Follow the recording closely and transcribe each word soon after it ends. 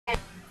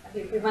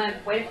If we want to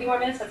wait a few more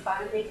minutes, that's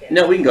fine with me too.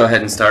 No, we can go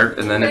ahead and start,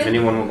 and then if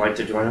anyone would like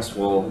to join us,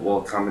 we'll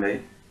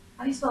accommodate.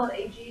 How do you spell it?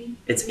 AG?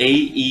 It's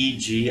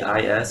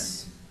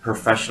AEGIS,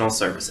 Professional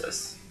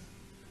Services.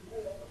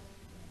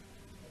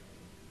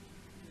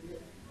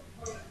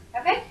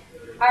 Okay.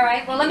 All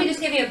right. Well, let me just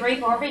give you a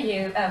brief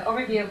overview of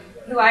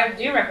who I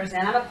do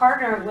represent. I'm a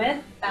partner with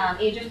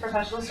Aegis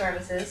Professional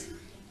Services,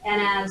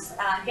 and as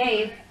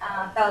Gabe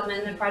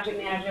Feldman, the project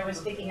manager, was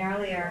speaking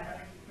earlier,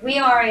 we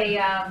are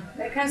a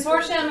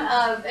consortium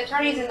of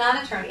attorneys and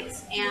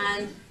non-attorneys,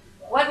 and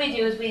what we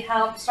do is we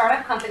help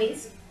startup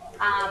companies.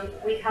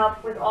 We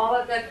help with all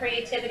of the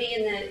creativity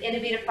and the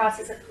innovative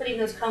process of putting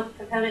those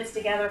components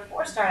together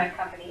for startup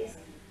companies.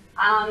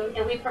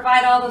 And we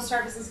provide all those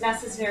services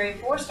necessary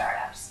for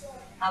startups.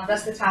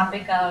 That's the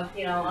topic of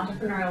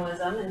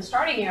entrepreneurialism and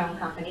starting your own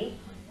company.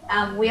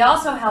 We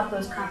also help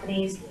those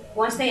companies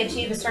once they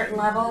achieve a certain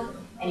level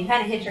and you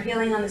kind of hit your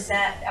ceiling on the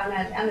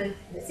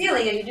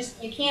ceiling, and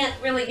you can't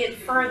really get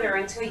further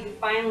until you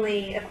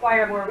finally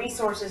acquire more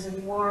resources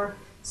and more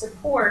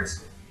support,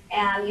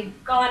 and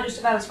you've gone just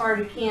about as far as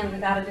you can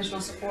without additional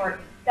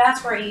support.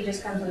 That's where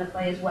Aegis comes into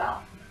play as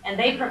well. And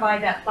they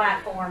provide that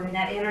platform and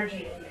that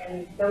energy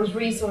and those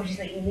resources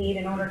that you need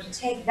in order to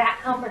take that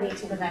company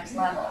to the next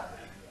level.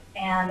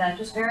 And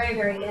just very,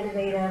 very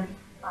innovative,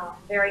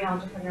 very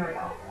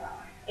entrepreneurial.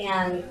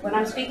 And what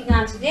I'm speaking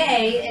on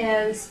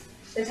today is,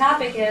 the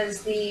topic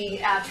is the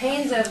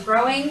pains of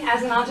growing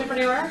as an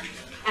entrepreneur.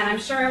 And I'm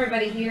sure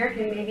everybody here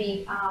can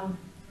maybe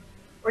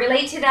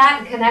relate to that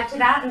and connect to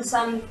that in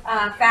some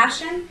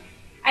fashion.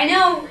 I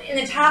know in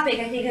the topic,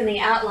 I think in the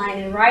outline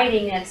and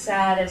writing, it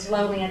said it's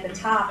lonely at the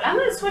top. But I'm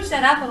going to switch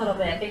that up a little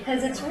bit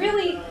because it's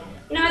really,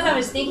 as I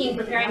was thinking,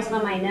 preparing some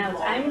of my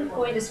notes, I'm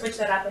going to switch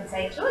that up and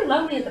say it's really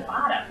lonely at the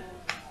bottom.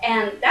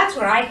 And that's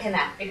where I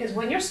connect, because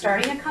when you're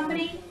starting a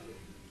company,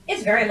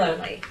 it's very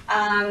lonely.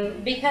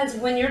 Because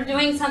when you're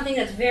doing something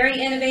that's very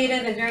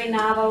innovative and very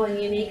novel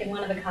and unique and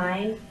one of a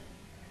kind,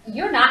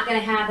 you're not going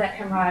to have that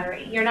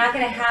camaraderie. You're not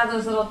going to have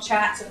those little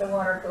chats at the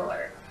water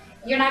cooler.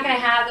 You're not going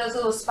to have those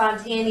little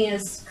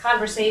spontaneous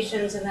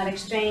conversations and that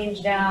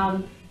exchange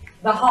down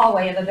the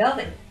hallway of the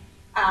building.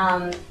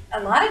 A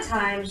lot of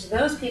times,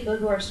 those people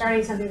who are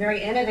starting something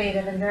very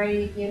innovative and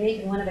very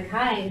unique and one of a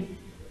kind,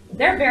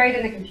 they're buried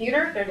in the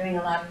computer. They're doing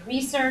a lot of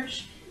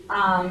research,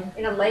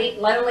 late,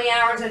 lonely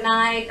hours at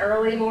night,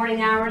 early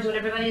morning hours when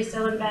everybody's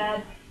still in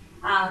bed.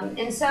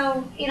 And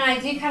so, I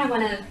do kind of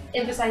want to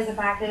emphasize the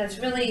fact that it's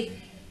really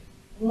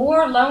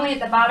more lonely at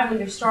the bottom when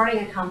you're starting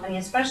a company.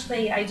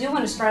 Especially, I do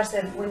want to stress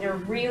that when you're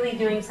really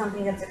doing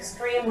something that's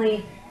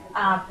extremely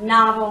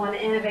novel and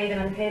innovative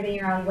and paving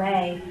your own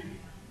way,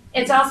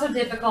 it's also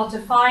difficult to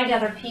find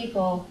other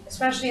people,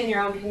 especially in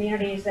your own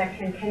communities, that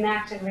can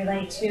connect and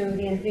relate to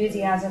the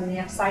enthusiasm, the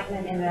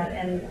excitement, and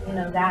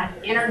that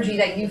energy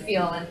that you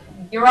feel. And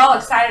you're all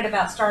excited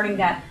about starting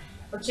that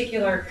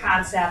particular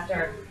concept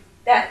or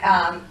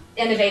that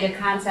innovative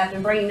concept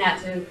and bringing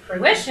that to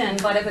fruition.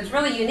 But if it's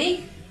really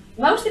unique,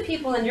 most of the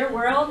people in your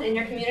world, in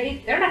your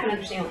community, they're not going to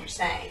understand what you're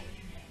saying.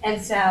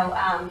 And so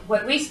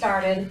what we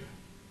started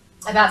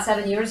about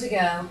 7 years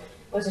ago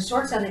was a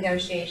short sale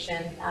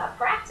negotiation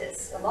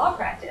practice, a law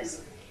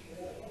practice.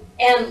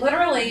 And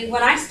literally,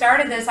 when I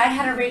started this, I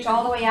had to reach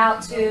all the way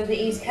out to the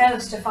East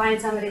Coast to find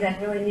somebody that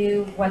really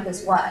knew what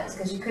this was,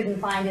 because you couldn't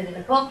find it in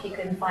a book, you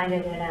couldn't find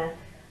it in a,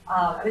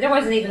 there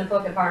wasn't even a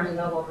book at Barnes &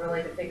 Noble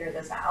really to figure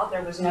this out.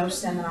 There was no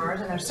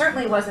seminars, and there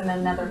certainly wasn't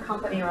another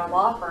company or a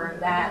law firm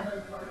that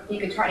you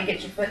could try to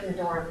get your foot in the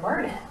door and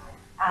learn it.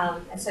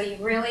 And so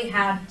you really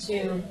had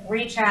to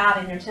reach out,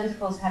 and your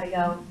tentacles had to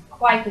go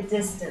quite the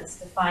distance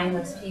to find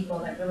those people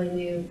that really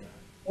knew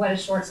what a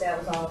short sale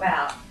was all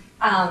about.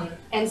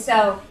 And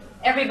so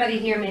everybody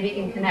here maybe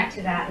can connect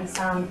to that in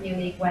some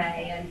unique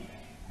way. And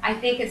I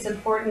think it's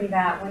important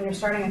that when you're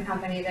starting a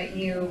company that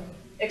you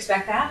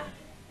expect that,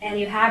 and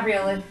you have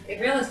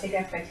realistic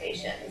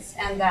expectations,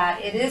 and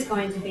that it is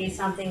going to be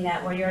something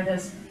that where you're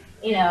this,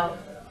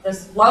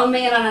 this lone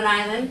man on an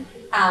island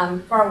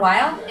for a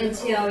while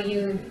until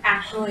you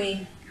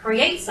actually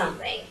create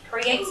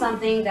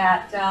something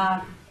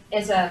that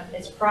is a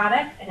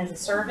product and is a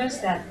service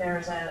that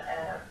there's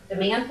a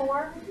demand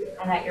for,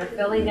 and that you're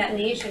filling that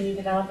niche and you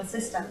develop a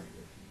system.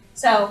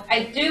 So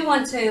I do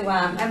want to,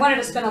 I wanted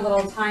to spend a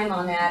little time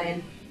on that,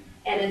 and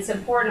it's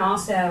important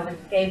also, and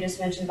Gabe just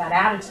mentioned about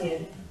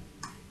attitude.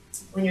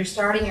 When you're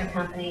starting your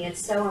company,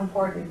 it's so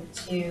important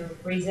to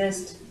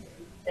resist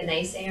the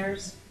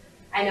naysayers.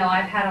 I know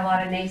I've had a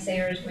lot of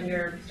naysayers when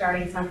you're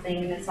starting something,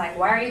 and it's like,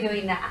 why are you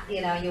doing that?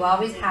 You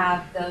always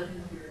have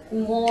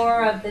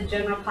more of the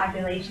general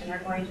population are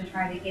going to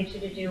try to get you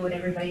to do what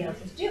everybody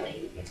else is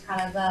doing. It's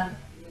kind of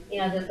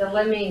the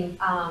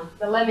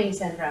lemming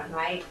syndrome,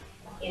 right?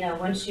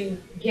 Once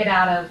you get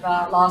out of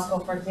law school,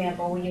 for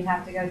example, you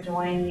have to go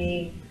join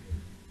the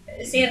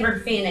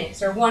Sanford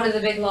Phoenix or one of the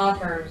big law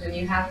firms, and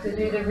you have to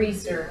do the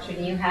research,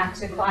 and you have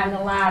to climb the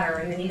ladder,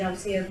 and then you don't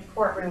see a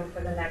courtroom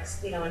for the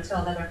next, until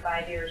another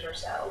 5 years or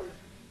so.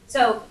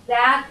 So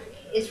that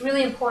it's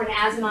really important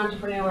as an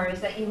entrepreneur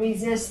is that you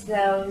resist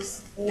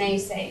those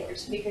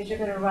naysayers, because you're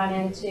going to run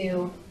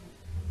into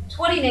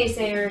 20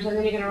 naysayers, and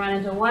then you're going to run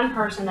into one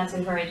person that's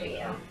encouraging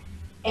you.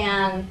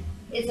 And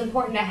it's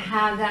important to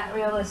have that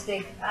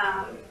realistic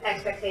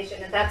expectation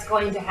that that's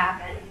going to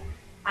happen.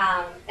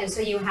 And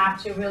so you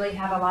have to really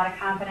have a lot of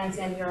confidence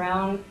in your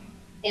own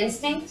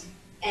instinct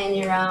and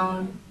your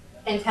own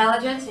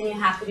intelligence, and you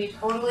have to be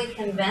totally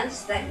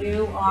convinced that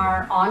you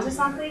are onto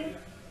something,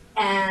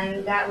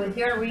 and that with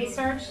your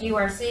research you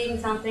are seeing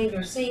something,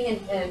 you're seeing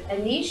a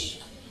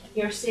niche,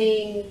 you're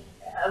seeing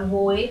a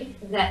void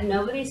that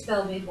nobody's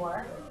filled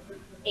before,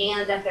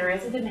 and that there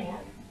is a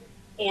demand.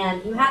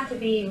 And you have to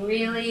be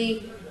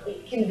really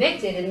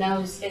convicted in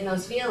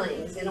those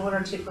feelings in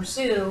order to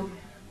pursue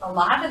a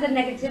lot of the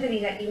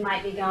negativity that you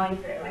might be going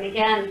through. And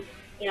again,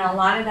 you know, a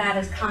lot of that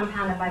is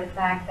compounded by the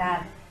fact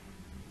that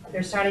if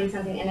you're starting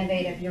something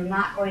innovative, you're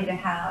not going to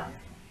have,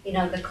 you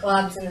know, the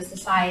clubs and the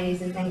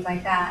societies and things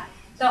like that.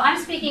 So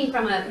I'm speaking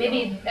from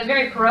maybe a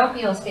very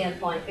parochial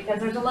standpoint, because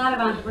there's a lot of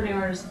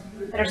entrepreneurs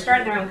that are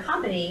starting their own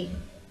company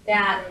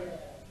that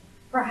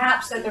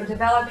perhaps that they're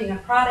developing a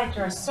product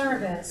or a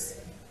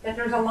service, that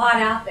there's a lot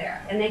out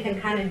there, and they can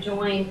kind of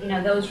join, you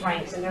know, those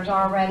ranks, and there's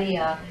already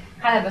a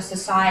kind of a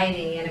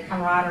society and a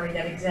camaraderie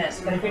that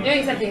exists. But if you're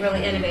doing something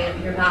really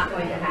innovative, you're not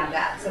going to have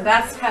that. So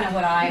that's kind of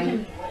what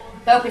I'm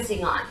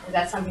focusing on, because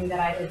that's something that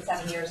I did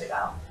 7 years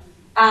ago.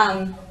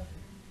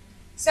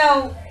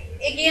 So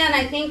again,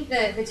 I think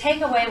the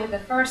takeaway with the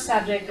first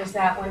subject is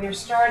that when you're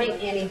starting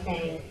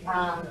anything,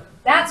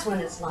 that's when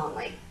it's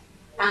lonely.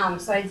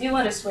 So I do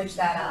want to switch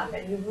that up,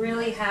 and you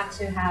really have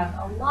to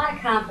have a lot of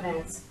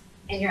confidence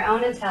in your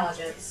own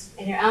intelligence,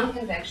 in your own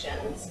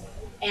convictions,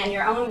 and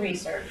your own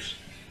research.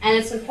 And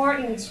it's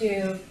important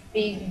to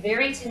be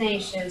very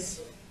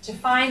tenacious to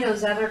find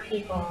those other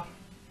people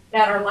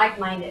that are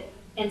like-minded.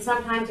 And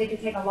sometimes it can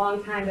take a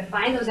long time to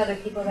find those other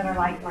people that are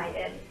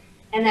like-minded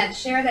and that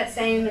share that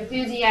same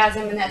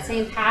enthusiasm and that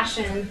same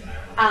passion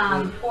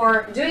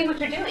for doing what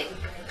you're doing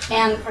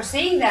and for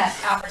seeing that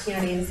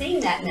opportunity and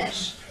seeing that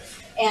niche.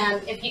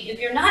 And if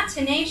you're not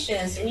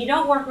tenacious and you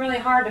don't work really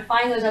hard to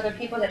find those other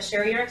people that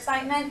share your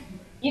excitement,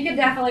 you can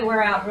definitely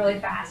wear out really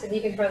fast and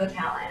you can throw the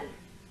towel in.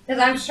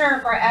 Because I'm sure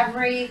for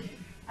every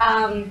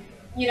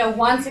you know,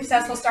 one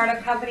successful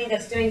startup company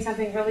that's doing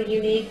something really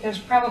unique, there's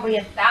probably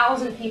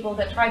 1,000 people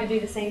that try to do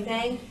the same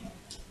thing,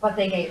 but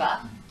they gave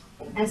up.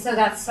 And so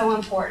that's so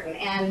important.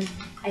 And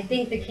I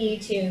think the key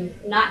to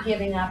not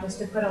giving up is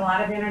to put a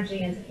lot of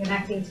energy into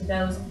connecting to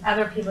those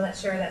other people that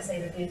share that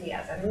same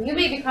enthusiasm. And you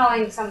may be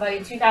calling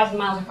somebody 2,000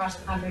 miles across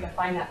the country to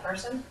find that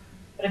person,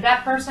 but if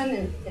that person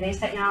in today's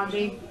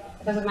technology,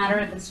 it doesn't matter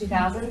if it's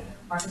 2,000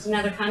 or if it's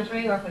another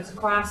country or if it's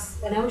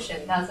across an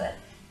ocean, does it?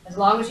 As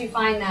long as you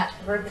find that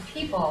group of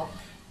people,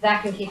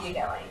 that can keep you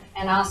going.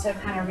 And also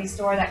kind of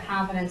restore that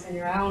confidence in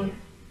your own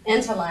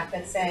intellect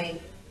that's saying,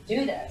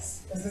 do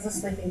this. This is a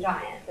sleeping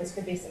giant. This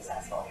could be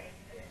successful.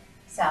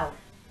 So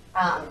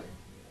I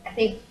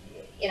think,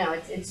 you know,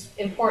 it's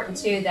important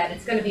too that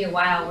it's going to be a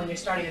while when you're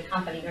starting a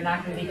company. You're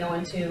not going to be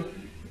going to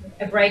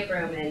a break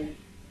room and,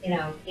 you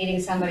know,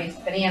 eating somebody's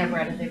banana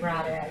bread that they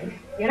brought in.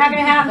 You're not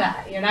going to have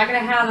that. You're not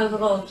going to have those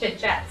little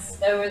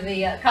chit-chats over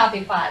the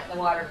coffee pot and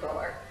the water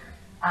cooler.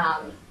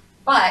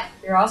 But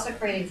you're also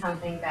creating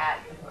something that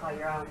you can call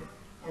your own,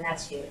 and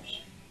that's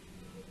huge.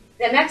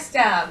 The next,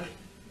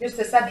 just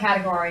a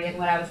subcategory in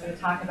what I was going to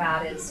talk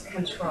about is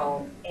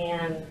control,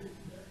 and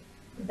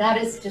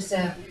that is just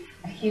a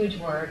huge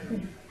word.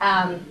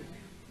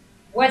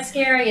 What's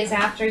scary is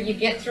after you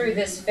get through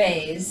this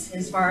phase,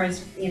 as far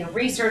as, you know,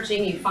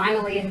 researching, you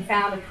finally have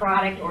found a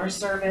product or a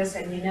service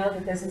and you know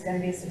that this is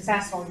going to be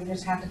successful, you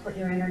just have to put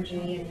your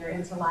energy and your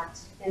intellect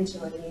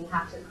into it, and you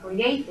have to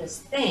create this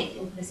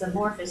thing, this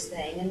amorphous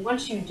thing. And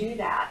once you do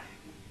that,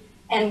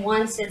 and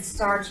once it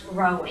starts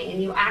growing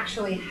and you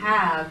actually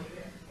have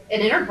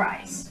an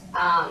enterprise,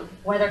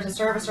 whether it's a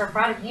service or a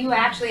product, you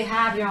actually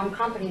have your own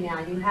company now.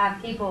 You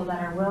have people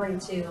that are willing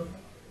to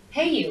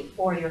pay you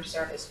for your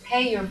service,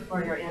 pay you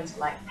for your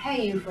intellect,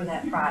 pay you for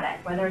that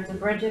product, whether it's a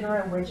widget or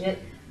a widget,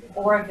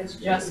 or if it's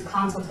just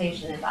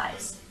consultation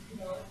advice.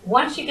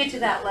 Once you get to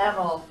that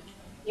level,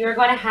 you're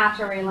going to have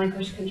to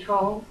relinquish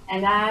control,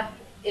 and that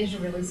is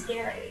really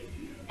scary.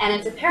 And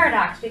it's a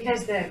paradox,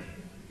 because the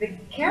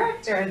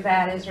character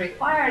that is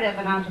required of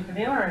an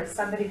entrepreneur is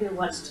somebody who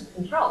wants to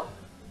control.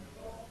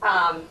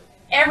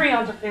 Every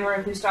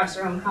entrepreneur who starts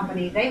their own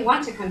company, they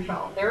want to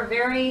control. They're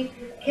very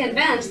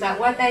convinced that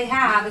what they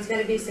have is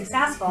going to be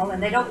successful,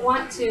 and they don't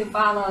want to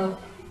follow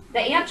the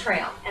ant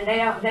trail, and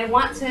they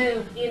want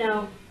to, you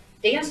know,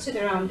 dance to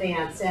their own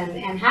dance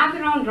and have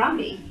their own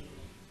drumbeat.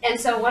 And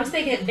so once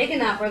they get big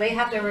enough where they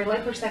have to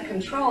relinquish that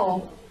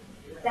control,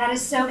 that is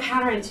so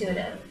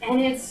counterintuitive, and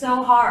it's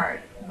so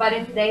hard. But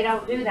if they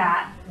don't do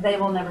that, they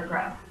will never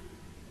grow.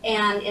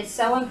 And it's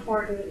so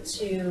important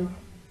to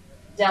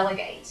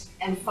delegate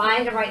and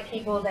find the right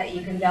people that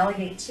you can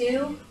delegate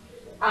to.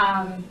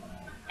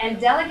 And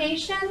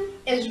delegation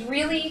is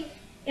really,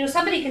 you know,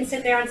 somebody can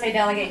sit there and say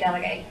delegate,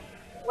 delegate.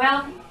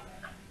 Well,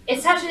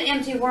 it's such an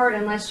empty word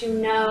unless you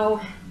know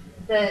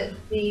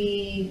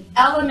the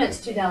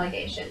elements to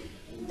delegation.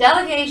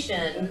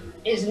 Delegation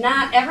is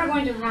not ever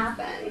going to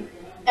happen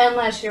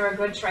unless you're a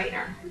good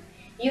trainer.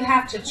 You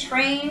have to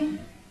train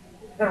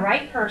the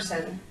right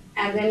person,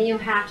 and then you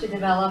have to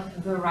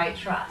develop the right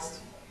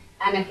trust.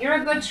 And if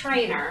you're a good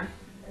trainer,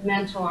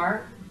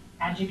 mentor,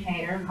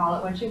 educator, call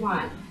it what you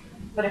want,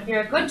 but if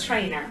you're a good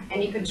trainer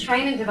and you can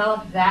train and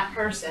develop that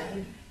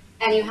person,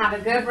 and you have a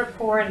good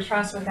rapport and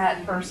trust with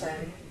that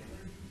person,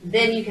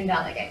 then you can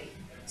delegate.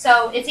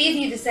 So it's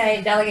easy to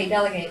say delegate,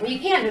 delegate. Well, you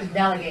can't just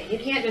delegate. You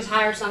can't just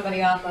hire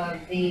somebody off of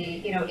the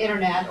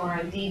internet or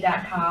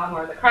Indeed.com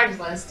or the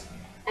Craigslist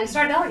and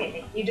start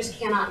delegating. You just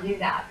cannot do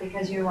that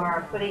because you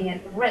are putting at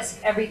risk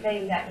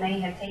everything that may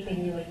have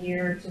taken you a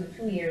year to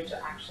 2 years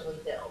to actually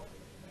build.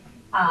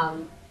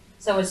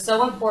 So it's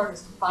so important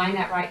to find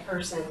that right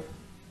person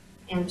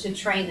and to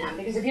train them,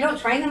 because if you don't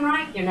train them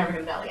right, you're never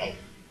going to delegate.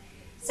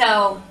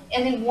 So,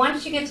 and then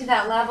once you get to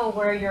that level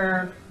where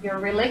you're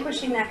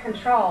relinquishing that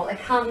control, it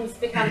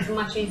becomes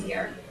much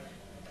easier.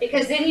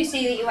 Because then you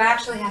see that you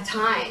actually have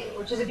time,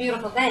 which is a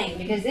beautiful thing,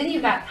 because then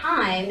you've got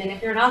time, and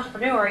if you're an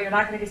entrepreneur, you're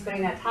not going to be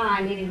spending that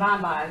time eating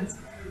bonbons,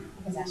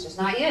 because that's just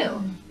not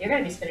you. You're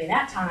going to be spending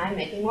that time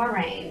making more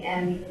rain,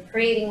 and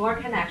creating more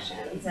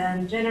connections,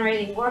 and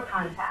generating more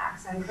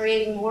contacts, and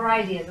creating more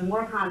ideas, and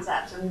more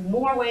concepts, and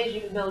more ways you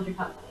can build your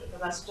company,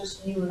 because that's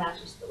just you, and that's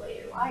just the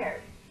way you're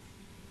wired.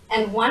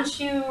 And once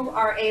you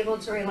are able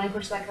to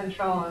relinquish that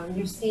control, and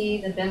you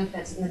see the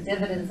benefits and the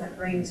dividends that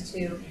brings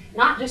to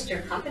not just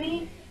your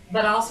company,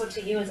 but also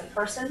to you as a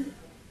person,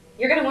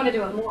 you're going to want to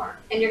do it more.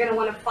 And you're going to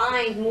want to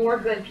find more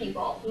good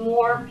people,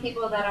 more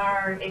people that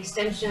are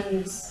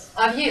extensions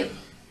of you,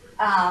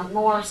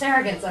 more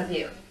surrogates of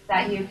you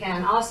that you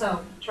can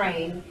also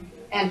train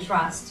and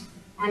trust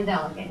and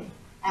delegate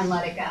and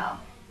let it go.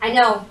 I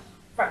know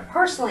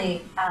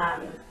personally,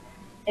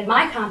 in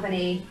my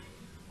company,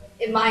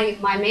 my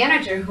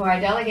manager, who I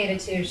delegated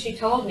to, she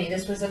told me,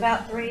 this was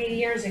about 3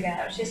 years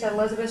ago. She said,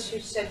 Elizabeth, she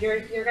said,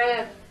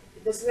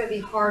 this is gonna be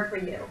hard for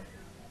you.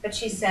 But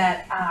she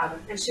said,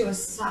 and she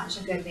was such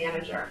a good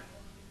manager.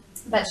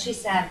 But she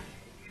said,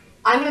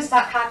 I'm gonna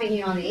stop copying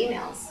you on the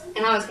emails.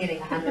 And I was getting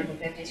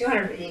 150,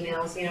 200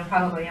 emails,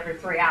 probably every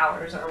 3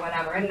 hours or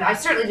whatever. And I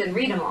certainly didn't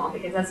read them all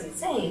because that's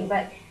insane.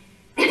 But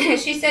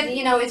she said,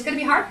 it's gonna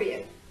be hard for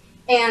you.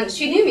 And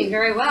she knew me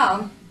very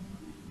well.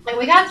 And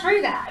we got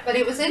through that, but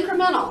it was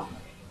incremental.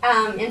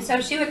 And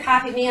so she would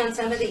copy me on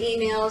some of the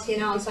emails,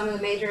 on some of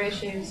the major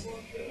issues.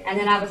 And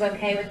then I was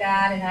okay with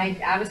that.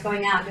 And I was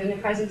going out doing the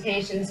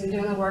presentations and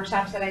doing the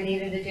workshops that I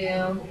needed to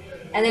do.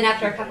 And then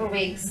after a couple of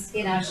weeks,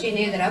 she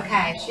knew that,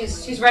 okay,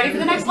 she's ready for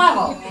the next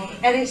level.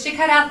 And then she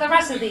cut out the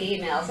rest of the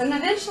emails. And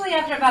eventually,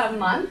 after about a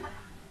month,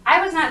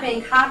 I was not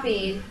being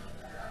copied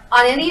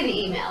on any of the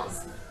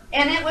emails.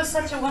 And it was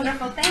such a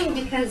wonderful thing,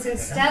 because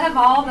instead of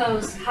all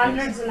those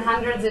hundreds and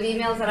hundreds of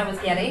emails that I was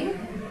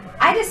getting,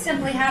 I just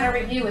simply had a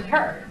review with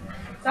her.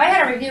 So I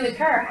had a review with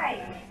her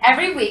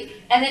every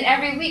week, and then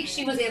every week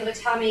she was able to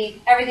tell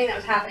me everything that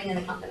was happening in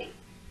the company.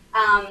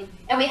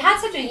 And we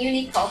had such a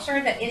unique culture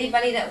that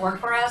anybody that worked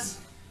for us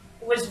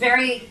was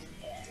very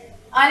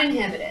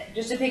uninhibited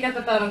just to pick up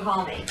the phone and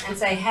call me and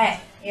say,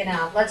 hey,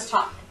 let's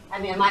talk. I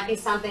mean, it might be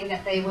something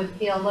that they would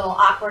feel a little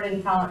awkward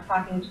in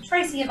talking to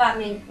Tracy about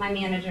me, my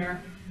manager,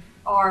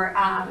 or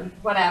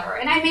whatever.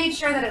 And I made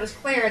sure that it was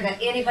clear that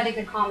anybody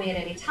could call me at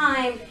any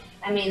time.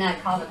 I mean,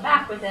 I'd call them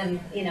back within,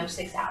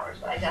 6 hours,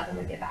 but I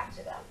definitely would get back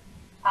to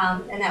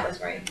them. And that was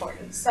very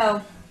important.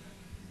 So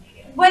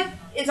what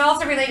is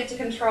also related to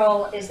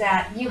control is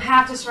that you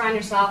have to surround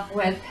yourself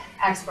with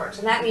experts.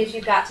 And that means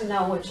you've got to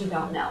know what you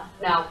don't know.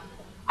 Now,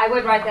 I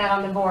would write that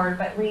on the board,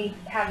 but we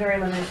have very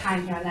limited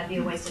time here, and that'd be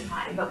a waste of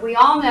time. But we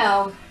all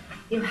know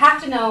you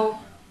have to know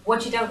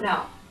what you don't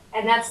know.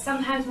 And that's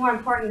sometimes more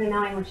important than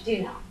knowing what you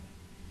do know.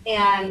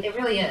 And it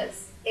really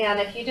is. And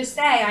if you just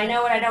say, I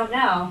know what I don't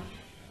know,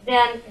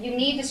 then you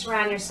need to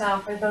surround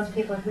yourself with those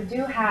people who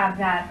do have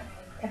that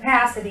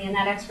capacity and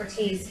that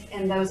expertise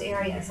in those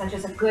areas, such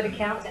as a good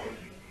accountant,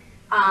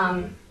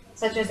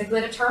 such as a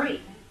good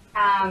attorney.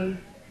 I'm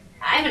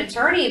an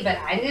attorney, but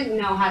I didn't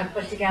know how to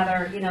put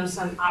together,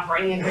 some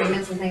operating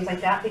agreements and things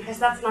like that, because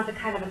that's not the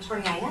kind of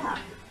attorney I am.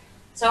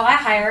 So I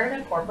hired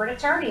a corporate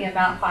attorney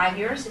about 5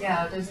 years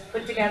ago to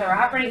put together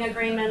operating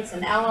agreements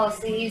and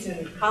LLCs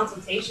and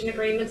consultation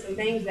agreements and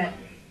things that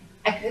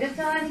I could have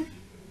done,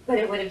 but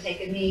it would have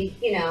taken me,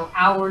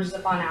 hours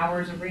upon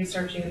hours of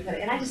researching. And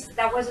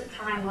that wasn't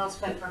time well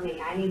spent for me.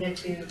 I needed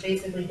to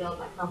basically build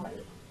my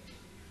company.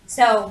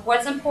 So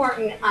what's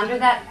important under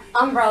that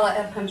umbrella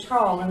of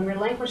control and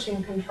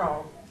relinquishing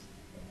control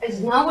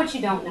is know what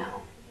you don't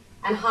know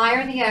and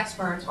hire the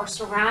experts or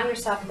surround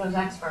yourself with those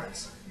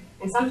experts.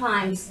 And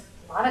sometimes,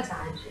 a lot of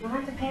times, you don't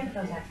have to pay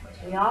for those experts.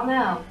 We all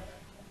know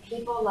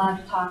people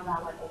love to talk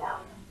about what they know.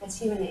 It's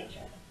human nature.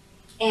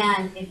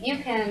 And if you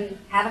can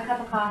have a cup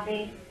of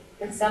coffee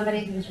with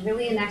somebody who's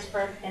really an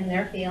expert in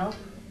their field,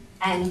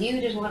 and you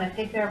just want to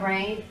pick their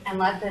brain and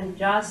let them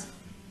just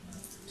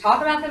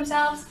talk about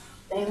themselves,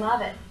 they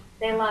love it.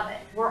 They love it.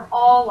 We're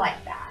all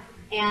like that.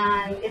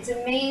 And it's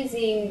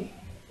amazing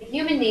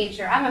human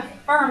nature, I'm a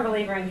firm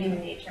believer in human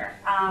nature.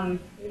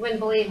 You wouldn't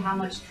believe how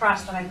much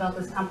trust that I built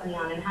this company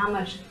on and how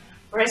much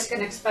risk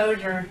and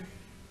exposure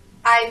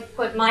I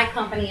put my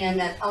company in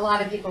that a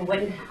lot of people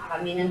wouldn't have.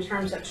 I mean, in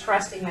terms of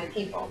trusting my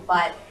people,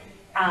 but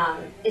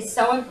it's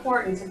so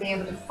important to be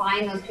able to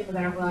find those people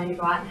that are willing to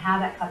go out and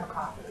have that cup of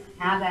coffee,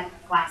 have that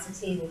glass of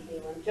tea with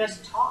you, and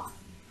just talk.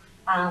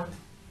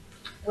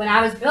 When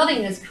I was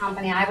building this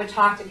company, I would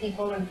talk to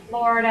people in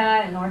Florida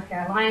and North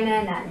Carolina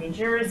and New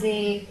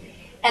Jersey,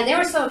 and they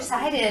were so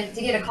excited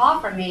to get a call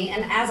from me,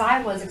 and as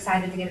I was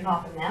excited to get a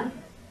call from them,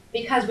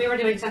 because we were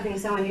doing something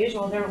so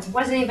unusual, there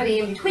wasn't anybody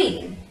in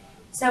between.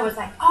 So it's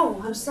like,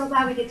 oh, I'm so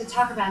glad we get to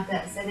talk about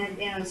this. And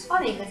it was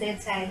funny because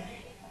they'd say,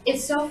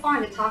 it's so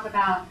fun to talk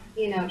about,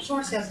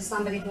 short sales to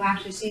somebody who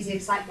actually sees the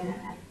excitement in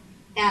it.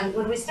 And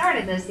when we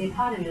started this, the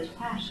economy was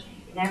crashing,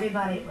 and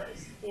everybody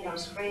was,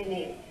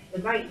 screaming the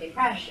Great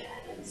Depression.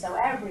 And so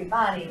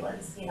everybody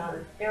was,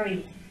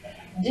 very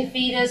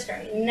defeatist,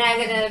 very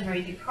negative,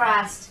 very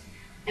depressed.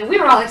 And we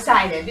were all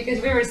excited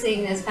because we were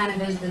seeing this kind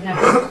of as the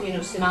next,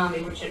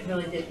 tsunami, which it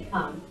really did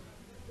become.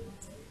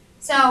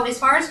 So as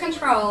far as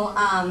control,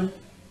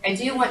 I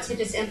do want to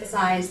just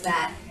emphasize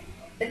that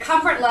the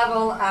comfort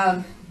level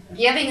of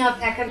giving up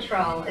that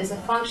control is a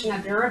function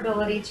of your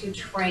ability to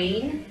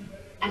train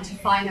and to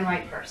find the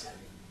right person.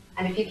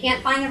 And if you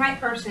can't find the right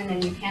person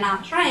and you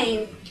cannot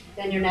train,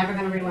 then you're never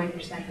going to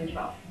relinquish that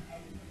control.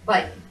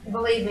 But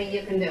believe me,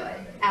 you can do it.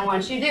 And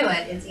once you do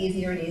it, it's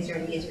easier and easier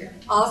and easier.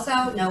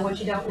 Also, know what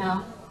you don't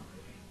know.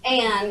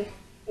 And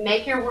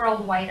make your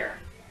world wider.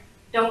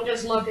 Don't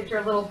just look at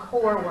your little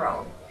core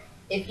world.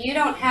 If you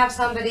don't have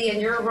somebody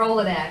in your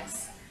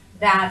Rolodex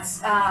that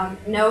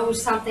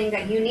knows something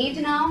that you need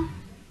to know,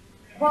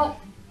 well,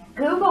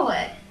 Google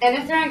it. And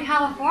if they're in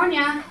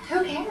California,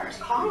 who cares?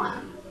 Call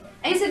them.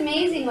 And it's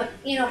amazing what,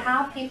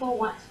 how people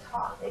want to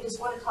talk. They just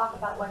want to talk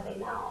about what they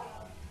know.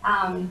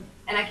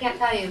 And I can't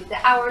tell you the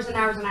hours and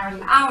hours and hours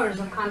and hours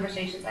of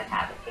conversations I've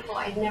had with people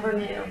I never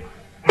knew.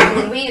 And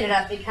then we ended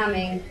up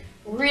becoming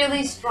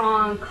really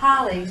strong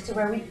colleagues to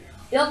where we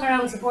built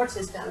our own support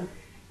system.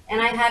 And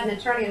I had an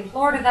attorney in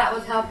Florida that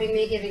was helping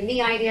me, giving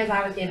me ideas.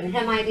 I was giving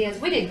him ideas.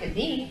 We didn't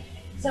compete.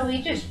 So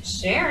we just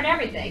shared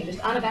everything, just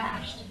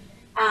unabashed.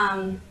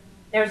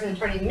 There was an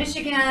attorney in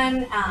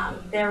Michigan.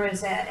 There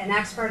was an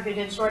expert who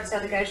did short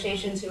sale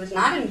negotiations who was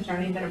not an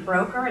attorney, but a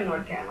broker in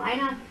North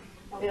Carolina.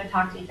 And we would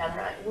talk to each other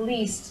at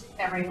least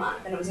every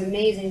month. And it was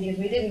amazing because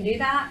we didn't do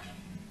that.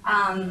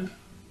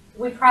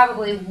 We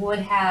probably would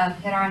have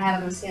hit our head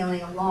on the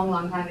ceiling a long,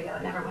 long time ago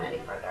and never went any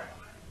further.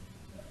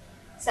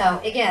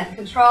 So again,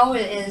 control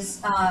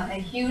is a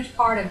huge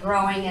part of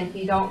growing, and if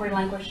you don't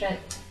relinquish it,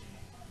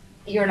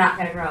 you're not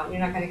going to grow. You're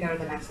not going to go to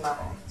the next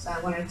level. So I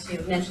wanted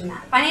to mention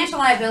that. Financial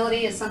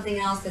liability is something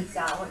else that's,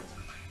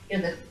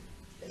 the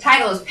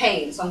title is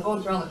pain, so I'm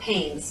going through all the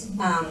pains.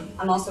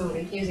 I'm also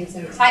infusing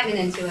some excitement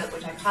into it,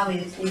 which I probably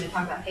just need to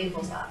talk about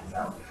painful stuff.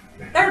 So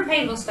third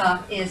painful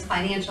stuff is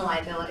financial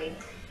liability.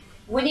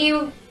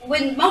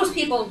 When most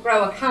people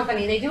grow a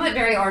company, they do it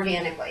very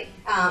organically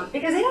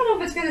because they don't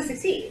know if it's going to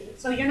succeed.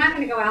 So you're not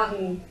going to go out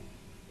and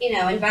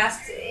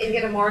invest and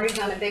get a mortgage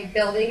on a big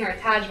building or a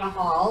Taj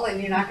Mahal, and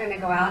you're not going to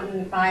go out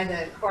and buy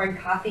the Keurig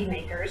coffee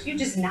makers. You're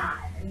just not.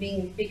 I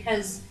mean,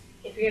 because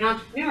if you're an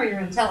entrepreneur, you're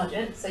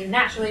intelligent, so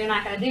naturally you're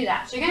not going to do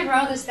that. So you're going to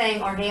grow this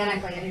thing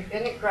organically, and you're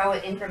going to grow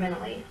it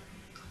incrementally.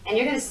 And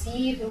you're going to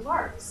see if it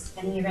works,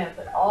 and you're going to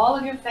put all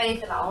of your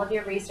faith and all of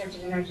your research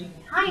and energy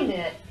behind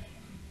it.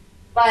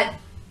 But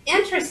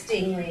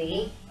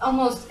interestingly,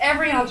 almost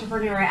every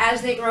entrepreneur,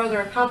 as they grow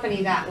their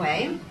company that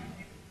way,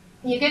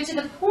 you get to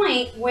the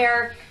point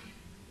where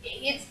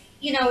it's,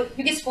 you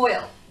get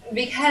spoiled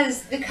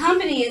because the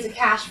company is a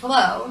cash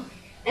flow.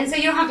 And so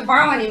you don't have to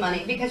borrow any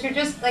money because you're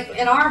just like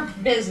in our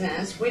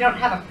business, we don't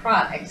have a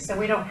product. So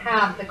we don't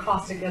have the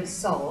cost of goods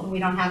sold. We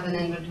don't have an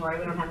inventory.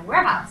 We don't have a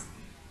warehouse.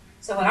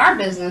 So in our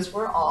business,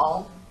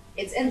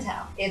 it's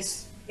intel.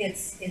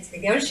 It's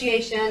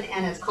negotiation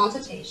and it's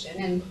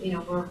consultation,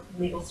 and we're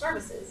legal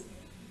services.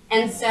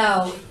 And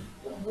so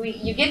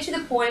you get to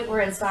the point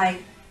where it's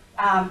like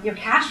you're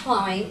cash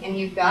flowing and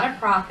you've got a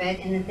profit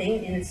and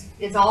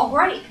it's all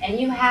great and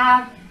you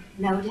have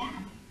no debt,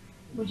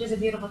 which is a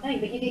beautiful thing,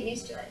 but you get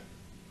used to it.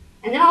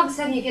 And then all of a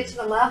sudden you get to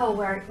the level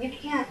where you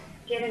can't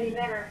get any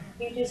bigger.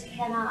 You just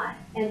cannot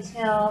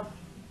until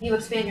you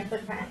expand your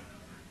footprint.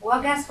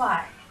 Well, guess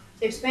what?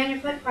 To expand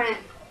your footprint,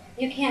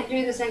 you can't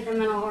do this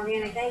incremental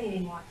organic thing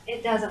anymore.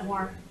 It doesn't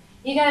work.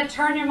 You got to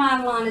turn your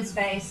model on its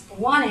face,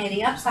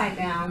 180, upside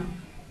down,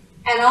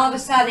 and all of a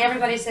sudden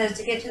everybody says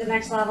to get to the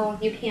next level,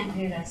 you can't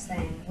do this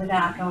thing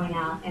without going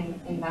out and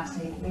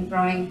investing and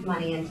throwing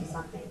money into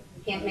something.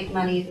 You can't make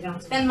money if you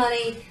don't spend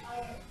money.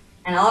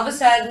 And all of a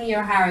sudden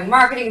you're hiring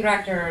marketing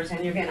directors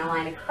and you're getting a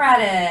line of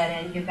credit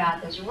and you've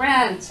got this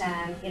rent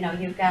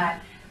and you've got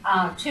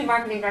 2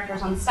 marketing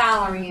directors on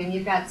salary and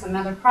you've got some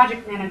other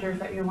project managers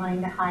that you're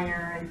wanting to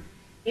hire, and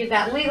you've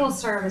got legal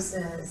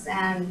services,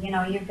 and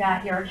you've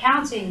got your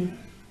accounting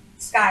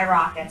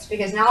skyrockets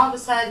because now all of a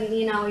sudden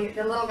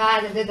the little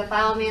guy that did the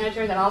file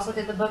manager, that also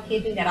did the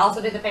bookkeeping, that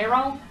also did the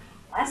payroll,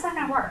 That's not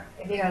going to work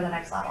if you go to the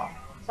next level.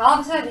 So all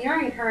of a sudden,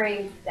 you're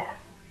incurring debt.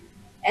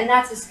 And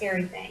that's a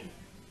scary thing.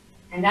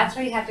 And that's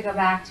where you have to go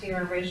back to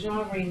your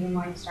original reason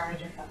why you started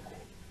your company.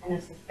 And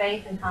it's the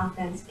faith and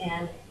confidence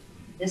in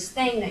this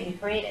thing that you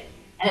created.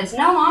 And it's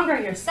no longer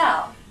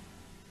yourself.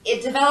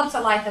 It develops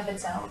a life of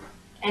its own.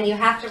 And you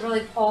have to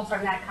really pull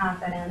from that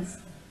confidence.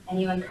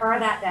 And you incur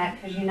that debt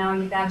because you know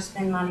you've got to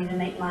spend money to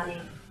make money,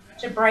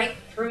 to break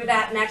through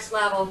that next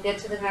level, get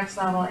to the next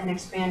level, and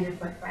expand your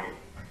footprint.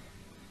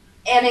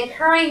 And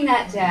incurring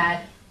that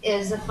debt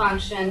is a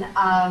function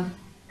of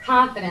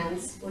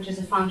confidence, which is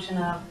a function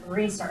of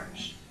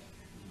research.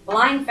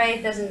 Blind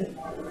faith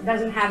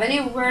doesn't have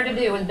anywhere to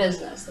do with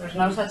business. There's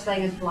no such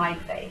thing as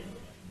blind faith.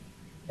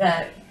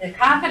 The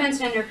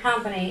confidence in your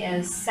company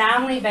is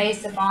soundly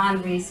based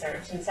upon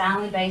research and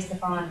soundly based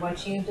upon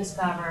what you've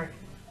discovered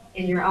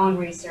in your own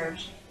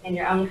research, in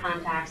your own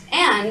contacts,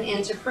 and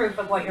into proof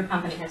of what your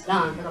company has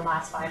done for the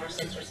last 5 or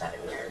 6 or 7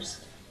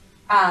 years.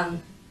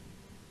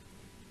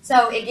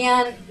 So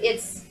again,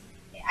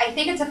 I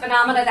think it's a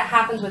phenomenon that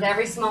happens with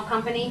every small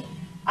company.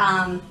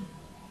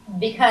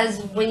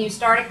 Because when you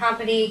start a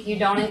company, you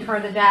don't incur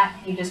the debt.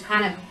 You just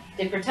kind of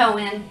dip your toe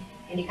in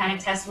and you kind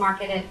of test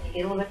market it. You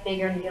get a little bit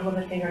bigger and you get a little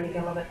bit bigger and you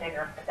get a little bit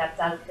bigger.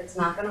 But it's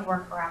not going to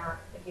work forever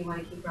if you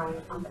want to keep growing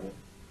the company.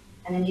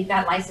 And then you've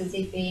got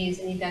licensing fees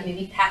and you've got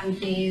maybe patent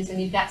fees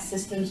and you've got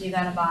systems you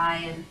got to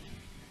buy and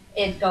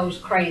it goes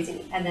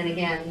crazy. And then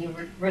again,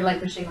 you're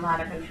relinquishing a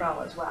lot of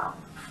control as well.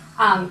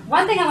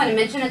 One thing I want to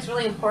mention, it's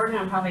really important.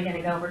 I'm probably going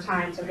to go over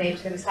time, so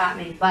Dave's going to stop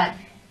me. But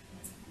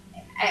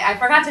I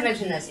forgot to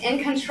mention this.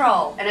 In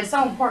control, and it's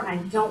so important, I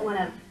don't want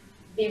to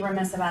be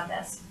remiss about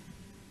this.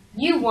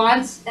 You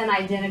want an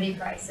identity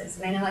crisis,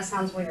 and I know that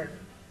sounds weird.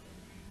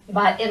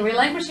 But in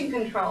relinquishing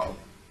control,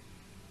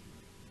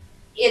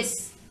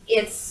 it's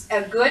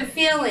a good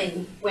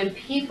feeling when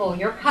people,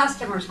 your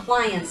customers,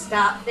 clients,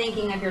 stop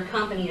thinking of your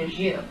company as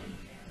you.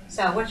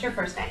 So what's your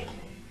first name?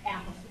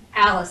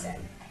 Allison.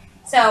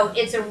 So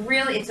it's a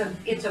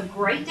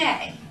great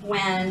day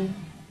when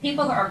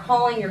people are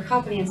calling your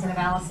company instead of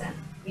Allison.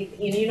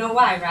 You know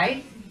why,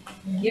 right?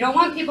 You don't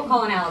want people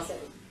calling Allison.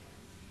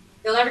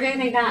 You'll never get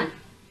anything done.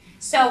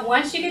 So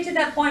once you get to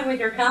that point with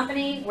your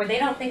company where they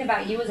don't think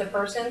about you as a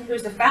person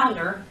who's the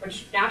founder,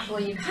 which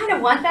naturally you kind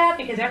of want that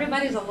because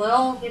everybody's a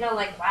little,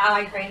 like, wow,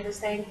 I created this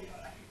thing.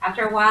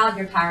 After a while,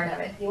 you're tired of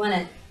it.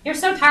 You're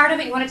so tired of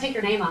it, you want to take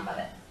your name off of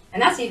it.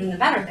 And that's even the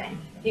better thing.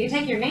 You can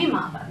take your name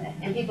off of it,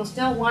 and people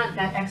still want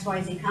that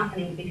XYZ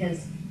company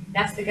because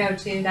that's the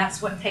go-to.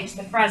 That's what takes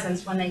the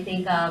presence when they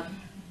think of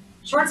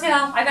short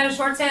sale. I got a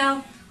short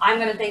sale. I'm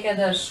going to think of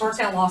the Short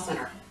Sale Law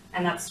Center,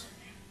 and that's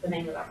the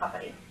name of our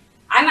company.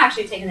 I'm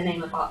actually taking the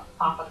name off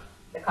of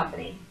the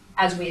company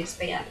as we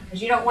expand because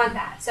you don't want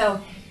that.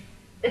 So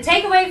the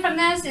takeaway from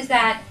this is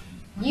that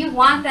you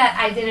want that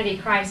identity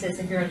crisis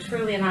if you're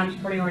truly an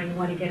entrepreneur and you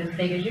want to get as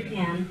big as you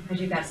can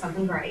because you've got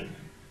something great.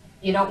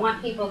 You don't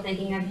want people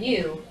thinking of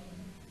you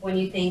when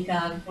they think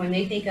of,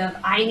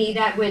 I need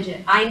that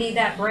widget, I need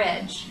that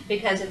bridge,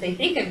 because if they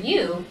think of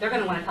you, they're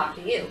going to want to talk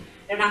to you.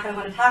 They're not going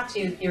to want to talk to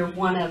you if you're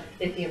one of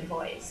 50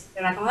 employees.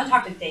 They're not going to want to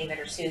talk to David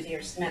or Susie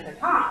or Smith or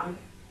Tom.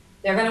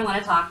 They're going to want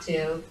to talk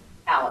to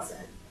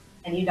Allison.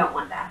 And you don't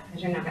want that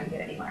because you're not going to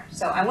get anywhere.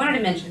 So I wanted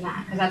to mention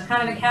that because that's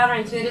kind of a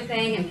counterintuitive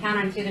thing, and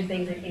counterintuitive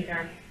things I think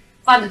are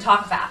fun to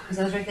talk about because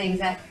those are things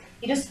that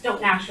you just don't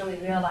naturally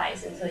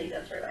realize until you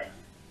go through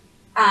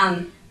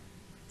it.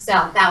 So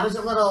that was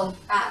a little,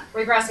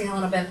 regressing a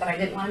little bit, but I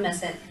didn't want to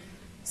miss it.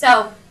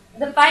 So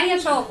the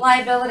financial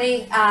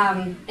liability,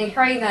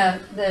 incurring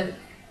the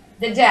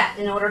debt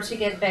in order to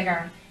get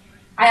bigger.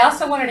 I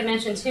also wanted to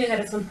mention too that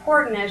it's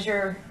important as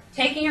you're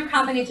taking your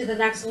company to the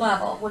next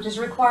level, which is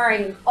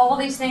requiring all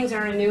these things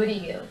that are new to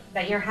you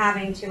that you're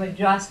having to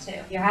adjust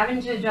to. You're having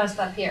to adjust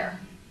up here.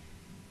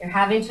 You're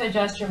having to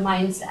adjust your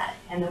mindset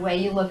and the way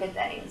you look at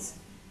things.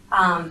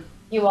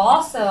 You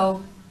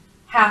also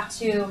have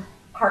to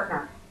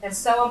partner. It's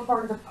so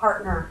important to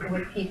partner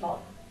with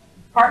people.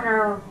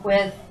 Partner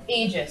with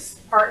Aegis.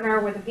 Partner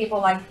with the people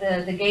like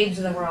the Gabes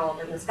of the world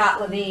and the Scott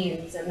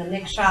Levines and the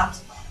Nick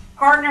Shops.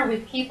 Partner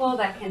with people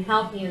that can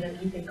help you,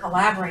 that you can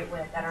collaborate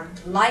with, that are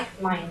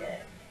like-minded,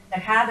 that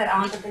have that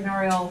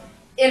entrepreneurial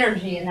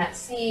energy and that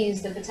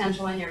sees the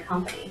potential in your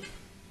company.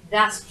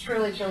 That's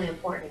truly, truly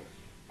important.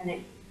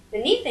 And the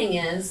neat thing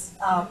is,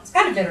 it's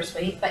kind of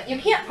bittersweet, but you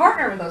can't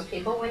partner with those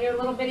people when you're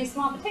little bitty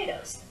small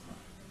potatoes.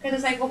 Because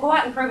it's like, well, go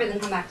out and prove it and then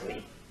come back to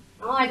me.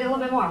 Oh, I did a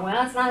little bit more. Well,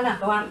 that's not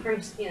enough. Go out and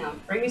prove,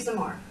 bring me some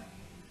more.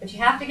 But you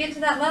have to get to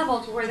that level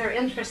to where they're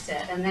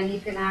interested, and then you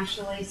can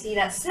actually see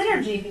that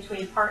synergy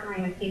between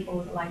partnering with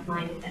people who are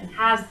like-minded and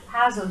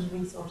has those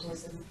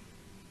resources and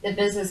the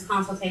business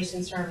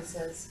consultation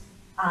services,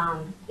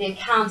 the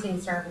accounting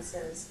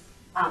services,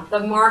 the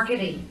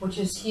marketing, which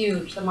is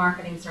huge, the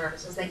marketing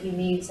services that you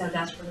need so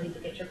desperately to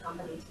get your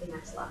company to the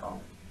next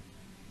level.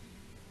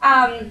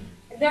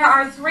 There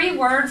are 3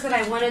 words that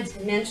I wanted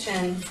to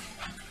mention.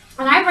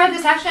 And I read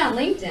this actually on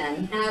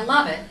LinkedIn, and I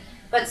love it.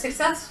 But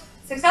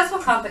successful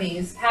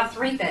companies have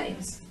 3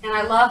 things, and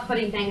I love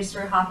putting things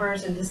through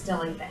hoppers and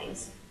distilling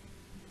things.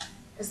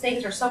 because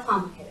things are so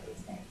complicated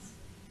these days.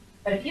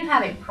 But if you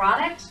have a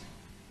product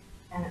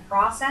and a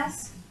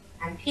process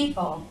and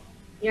people,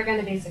 you're going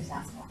to be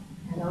successful.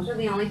 And those are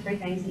the only three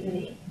things that you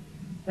need.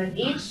 But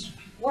each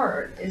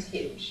word is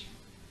huge.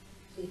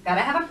 So you've got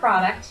to have a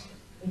product,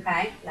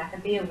 okay? That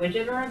could be a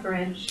widget or a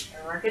bridge,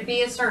 or it could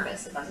be a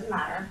service, it doesn't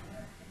matter.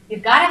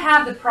 You've got to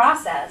have the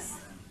process,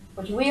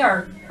 which we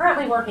are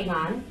currently working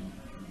on.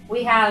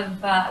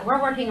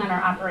 We're working on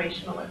our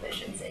operational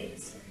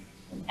efficiencies.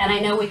 And I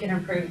know we can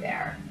improve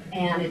there.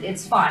 And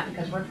it's fun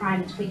because we're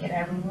trying to tweak it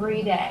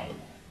every day.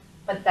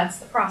 But that's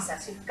the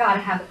process. You've got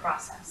to have the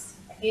process.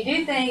 If you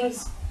do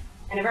things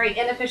in a very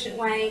inefficient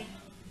way,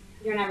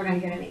 you're never going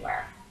to get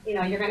anywhere. You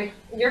know, you're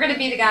going to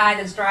be the guy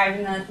that's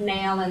driving the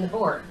nail in the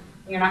board.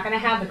 You're not going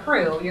to have the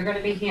crew. You're going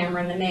to be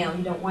hammering the nail.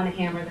 You don't want to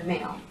hammer the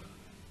nail.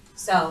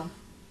 So,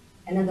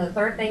 and then the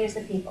third thing is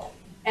the people.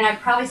 And I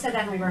probably said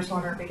that in reverse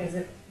order because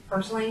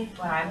personally,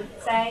 what I would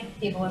say,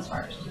 people is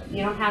first. If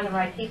you don't have the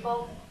right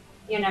people,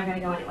 you're never going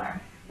to go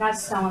anywhere.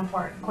 That's so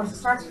important. Of course, it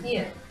starts with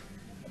you.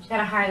 But you got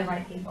to hire the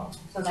right people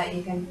so that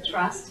you can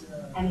trust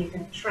and you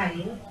can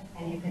train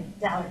and you can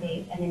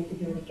delegate and then you can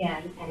do it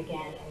again and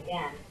again and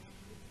again.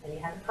 And you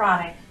have the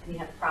product and you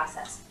have the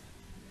process.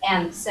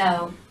 And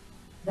so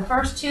the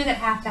first two that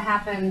have to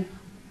happen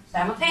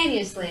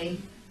simultaneously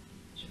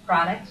is your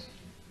product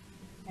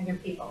and your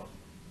people.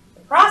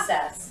 The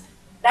process,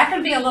 that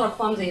can be a little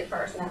clumsy at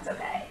first, and that's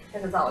okay,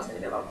 because it's always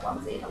going to be a little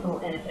clumsy, a little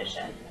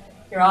inefficient.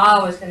 You're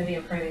always going to be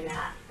improving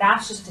that.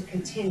 That's just a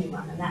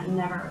continuum, and that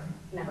never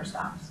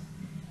stops.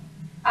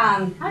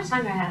 How much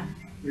time do I have?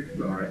 You're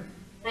doing all right.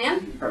 I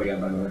am? You probably got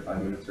about another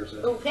 5 minutes or so.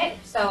 Okay,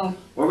 so.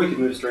 Or we could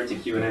move straight to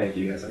Q&A if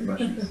you guys have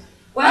questions.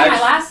 Well,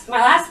 my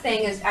last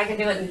thing is I can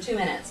do it in 2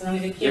 minutes, and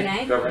then we do Q&A.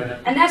 Yeah, go right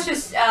ahead. And that's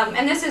just,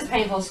 and this is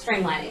painful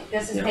streamlining.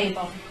 This is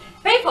painful.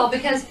 Painful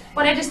because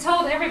what I just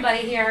told everybody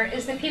here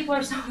is that people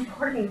are so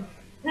important.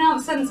 And all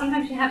of a sudden,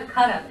 sometimes you have to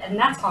cut them, and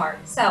that's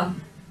hard. So,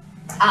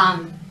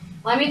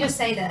 let me just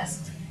say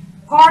this.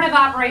 Part of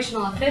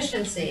operational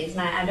efficiencies,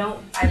 and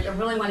I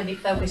really want to be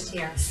focused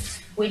here.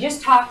 We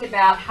just talked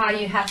about how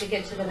you have to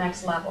get to the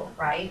next level,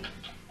 right?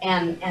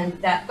 And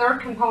that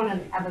third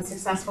component of a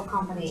successful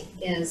company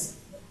is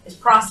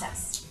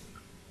process.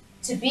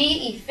 To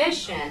be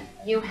efficient,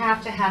 you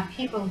have to have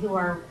people who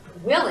are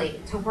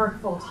willing to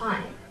work full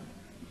time.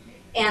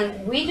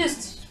 And we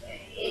just,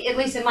 at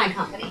least in my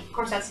company, of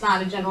course that's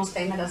not a general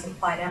statement, doesn't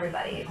apply to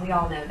everybody, we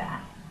all know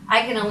that.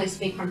 I can only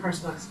speak from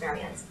personal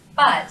experience.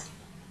 But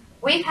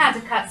we've had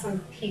to cut some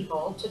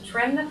people to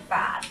trim the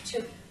fat,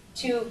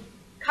 to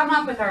come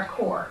up with our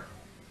core.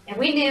 And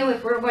we knew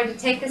if we were going to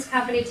take this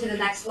company to the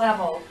next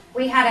level,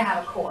 we had to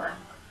have a core.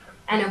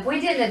 And if we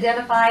didn't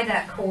identify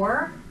that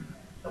core,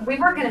 we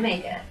weren't going to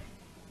make it.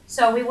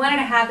 So we wanted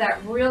to have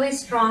that really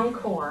strong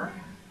core,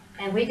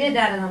 and we did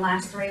that in the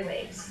last 3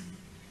 weeks.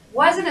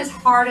 Wasn't as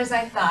hard as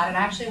I thought. It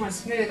actually went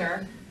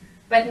smoother.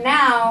 But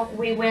now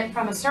we went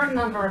from a certain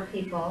number of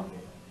people.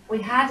 We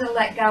had to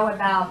let go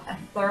about a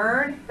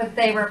third, but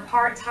they were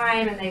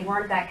part-time and they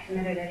weren't that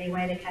committed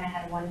anyway. They kind of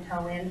had a one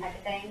toe in type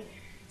of thing.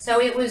 So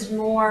it was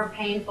more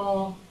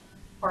painful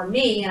for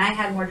me, and I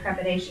had more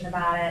trepidation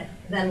about it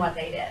than what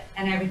they did,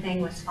 and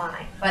everything was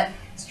fine. But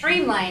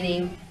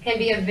streamlining can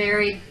be a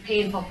very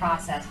painful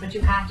process, but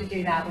you have to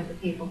do that with the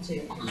people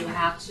too. You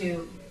have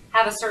to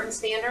have a certain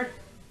standard,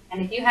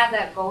 and if you have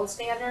that gold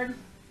standard,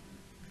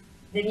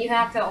 then you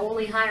have to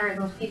only hire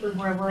those people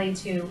who are willing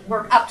to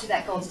work up to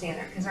that gold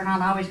standard, because they're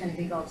not always going to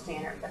be gold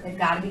standard, but they've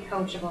got to be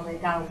coachable,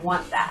 they've got to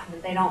want that. And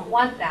if they don't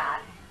want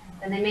that,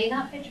 then they may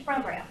not fit your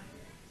program.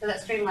 So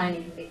that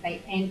streamlining can be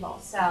painful.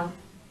 So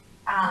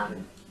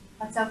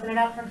let's open it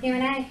up for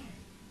Q&A.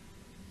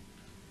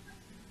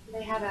 Do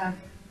they have a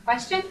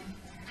question?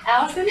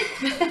 Allison?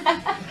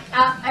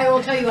 I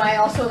will tell you, I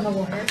also am a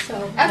lawyer,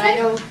 so and I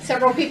know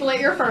several people at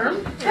your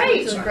firm.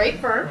 Great. It's a great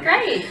firm.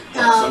 Great.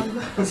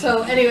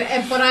 So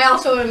anyway, but I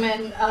also am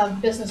a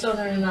business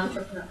owner and an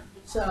entrepreneur.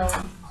 So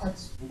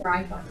that's where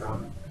I come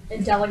from.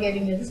 And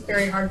delegating is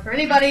very hard for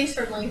anybody,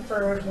 certainly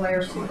for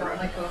lawyers who don't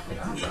like to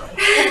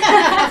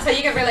So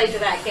you can relate to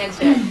that, can't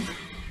you?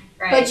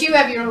 Right. But you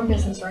have your own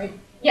business, right?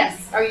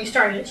 Yes. Or you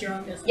started as your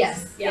own business?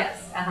 Yes. Yeah.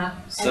 Yes. Uh-huh.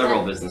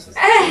 Several businesses.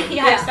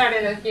 Yeah, I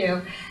started a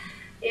few.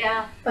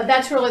 Yeah. But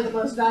that's really the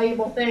most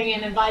valuable thing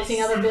in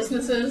advising other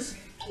businesses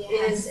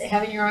is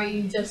having your own,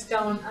 you just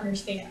don't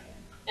understand.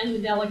 And the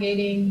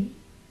delegating,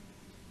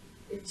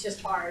 it's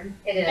just hard.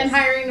 It is. And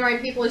hiring the right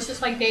people is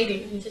just like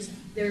dating. You just,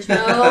 there's no,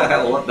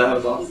 That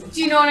was awesome.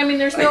 do you know what I mean?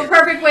 There's no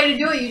perfect way to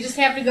do it. You just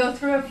have to go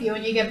through a few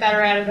and you get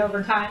better at it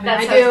over time. And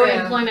That's I do so true.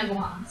 employment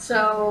law.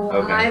 So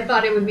Okay. I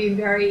thought it would be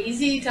very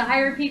easy to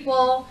hire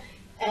people.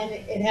 And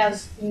it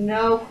has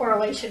no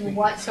correlation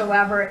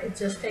whatsoever. It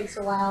just takes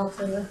a while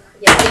to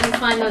you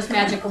find those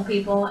magical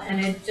people,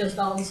 and it just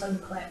all of a sudden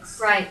clicks.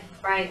 Right,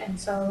 right. And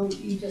so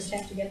you just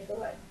have to get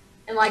through it.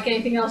 And like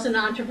anything else in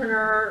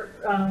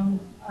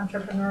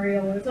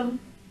entrepreneurialism,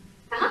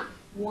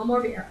 one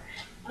more beer.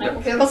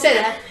 Yep. People say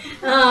that.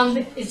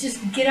 It's just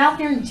get out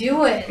there and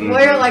do it.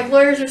 Mm-hmm.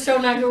 Lawyers are so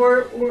not.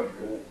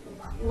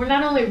 we're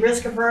not only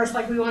risk averse,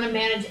 like we want to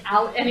manage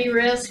out any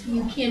risk.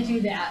 You can't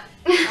do that.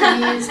 I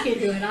mean, you just can't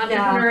do it.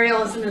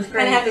 Entrepreneurialism is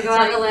great. You have to go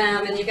on a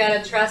limb, and you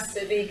got to trust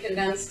to be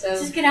convinced of.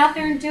 Just get out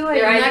there and do it.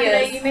 Your You're not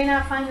ideas. gonna, you may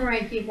not find the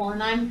right people,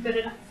 and I'm good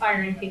at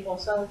firing people,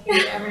 so if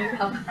you ever need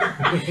help.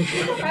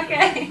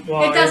 Okay.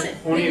 Well, It doesn't.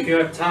 only if you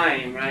have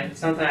time, right?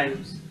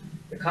 Sometimes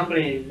the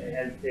company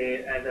at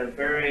a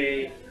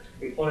very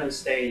important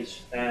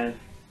stage that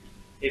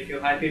if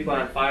you hire people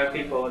and fire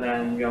people,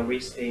 then you're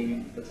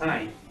wasting the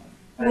time.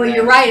 And Well, then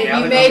you're right, the and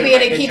you other may be at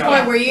company a key might point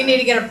catch where you need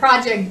to get a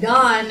project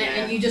done, Yeah.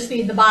 and you just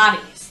need the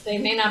bodies. They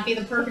may not be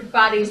the perfect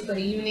bodies,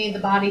 but you need the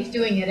bodies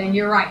doing it, and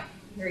you're right.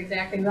 You're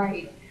exactly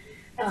right.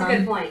 That's a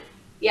good point.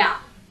 Yeah.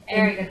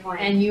 Very good point.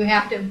 And you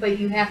have to, but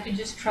you have to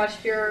just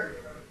trust your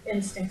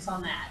instincts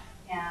on that.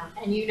 Yeah.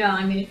 And you know,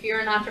 I mean, if you're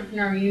an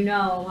entrepreneur, you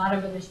know a lot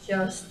of it is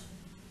just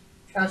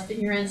trusting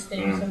your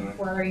instincts of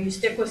whether you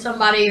stick with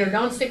somebody or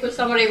don't stick with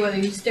somebody, whether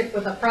you stick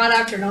with a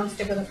product or don't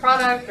stick with a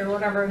product or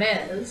whatever it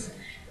is.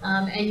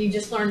 And you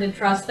just learn to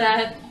trust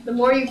that. The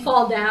more you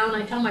fall down,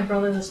 I tell my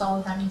brother this all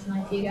the time, he's an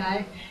IT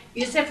guy,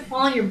 you just have to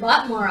fall on your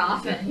butt more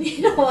often.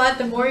 You know what?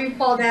 The more you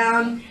fall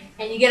down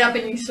and you get up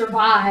and you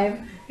survive,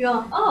 you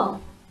go, oh,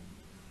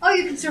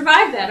 you can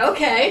survive that.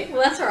 Okay,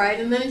 well that's all right.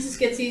 And then it just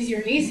gets easier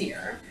and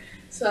easier.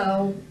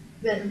 So,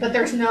 but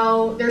there's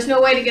no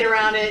way to get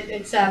around it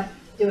except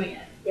doing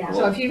it. Yeah.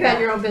 So if you've had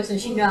your own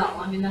business, you know.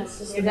 I mean, that's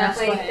just You the best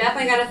way.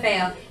 definitely got to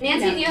fail.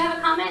 Nancy, Yeah. do you have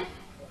a comment?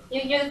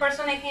 You're the first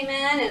one that came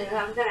in, and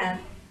I'm gonna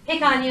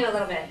pick on you a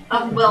little bit.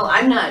 Well,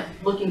 I'm not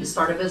looking to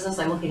start a business.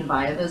 I'm looking to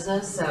buy a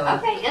business. So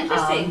Okay,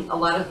 interesting. a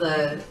lot of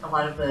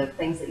the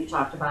things that you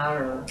talked about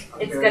are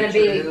It's very going to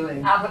be true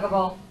and,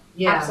 applicable.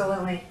 yeah,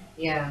 Absolutely.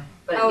 yeah.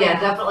 But Oh, yeah, yeah.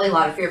 definitely a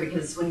lot of fear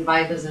because when you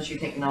buy a business, you're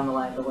taking on the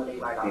liability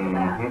right off the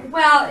bat.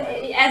 Well,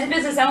 as a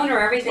business owner,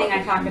 everything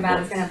I talked about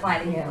is going to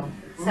apply to you.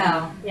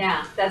 So,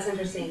 yeah, that's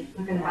interesting.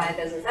 Looking to buy a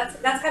business.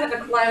 That's kind of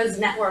a closed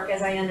network,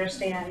 as I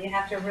understand. You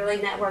have to really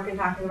network and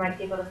talk to the right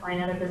people to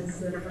find other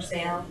businesses that are for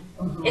sale.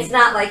 It's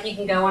not like you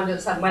can go onto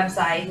some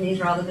website and these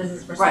are all the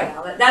businesses for Right.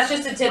 sale. That's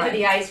just the tip of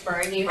the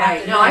iceberg. You have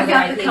Right. to No, know I've the got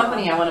right the people.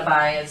 company I want to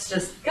buy. It's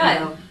just Good. you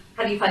know,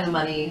 how do you find the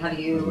money? How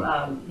do you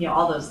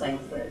all those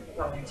things that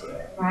go into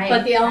it. Right.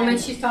 But the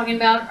elements she's talking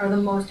about are the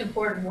most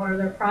important. What are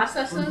their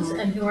processes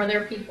and who are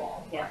their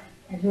people? Yeah.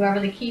 And whoever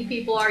the key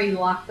people are, you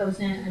lock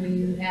those in. I mean,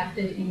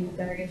 you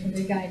better get some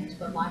good guidance,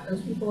 but lock those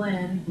people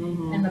in.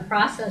 And the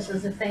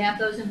processes, if they have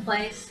those in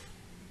place,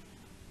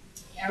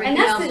 everything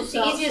that's else the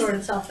will easiest sort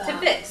itself to out.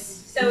 fix.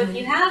 So if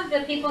you have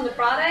the people and the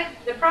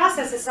product, the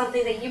process is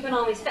something that you can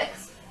always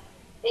fix.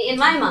 In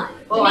my mind.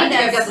 To Well, me, I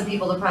think I've that's- got the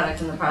people, the product,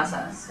 and the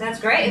process. That's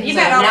great. If you So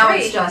got all now three.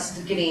 it's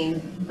just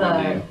getting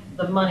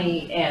the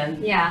money and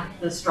Yeah,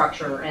 the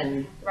structure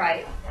and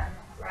right.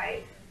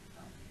 Right.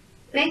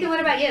 Nathan, what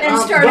about you? And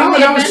starting Well, the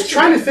and I was adventure.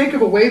 trying to think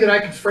of a way that I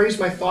could phrase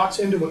my thoughts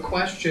into a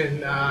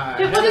question. I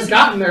Dude, haven't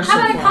gotten there so How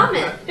about a far.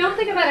 comment? Don't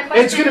think about a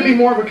question. It's going to be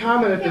more of a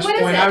comment at Yeah, this what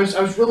is point. it?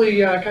 I was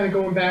really kind of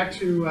going back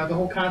to the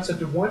whole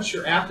concept of once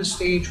you're at the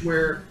stage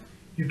where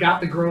you've got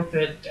the growth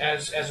that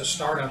as a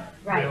startup,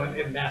 Right. you know,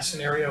 in that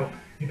scenario,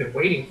 you've been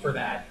waiting for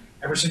that.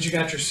 Ever since you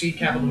got your seed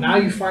capital, now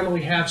you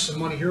finally have some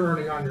money you're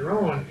earning on your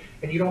own,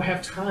 and you don't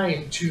have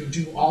time to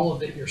do all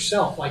of it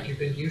yourself like you've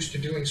been used to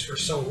doing for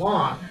so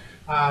long.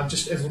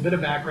 Just as a bit of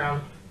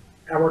background,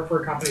 I work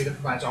for a company that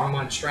provides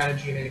online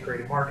strategy and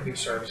integrated marketing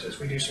services.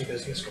 We do some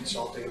business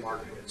consulting and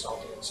marketing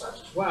consulting and such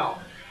as well.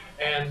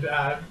 And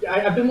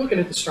I've been looking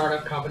at the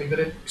startup company, but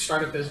at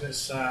startup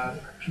business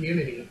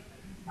community,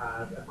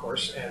 of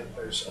course, and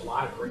there's a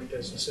lot of great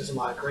businesses, a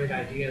lot of great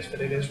ideas,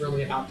 but it is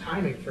really about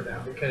timing for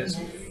them because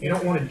you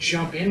don't want to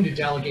jump into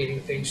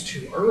delegating things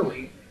too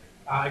early,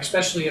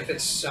 especially if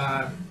it's,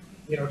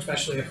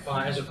 especially if,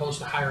 as opposed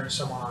to hiring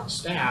someone on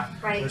staff,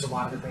 Right. there's a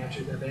lot of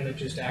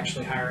advantages to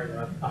actually hiring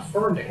a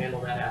firm to handle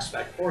that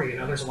aspect for you. You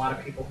know, there's a lot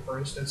of people, for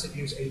instance, that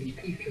use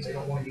ADP because they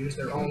don't want to use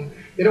their own,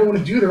 they don't want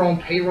to do their own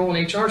payroll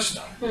and HR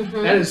stuff.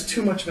 That is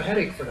too much of a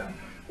headache for them.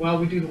 Well,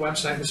 we do the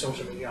website, the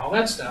social media, all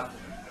that stuff.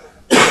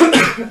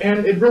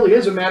 And it really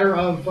is a matter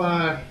of,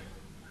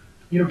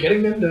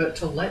 getting them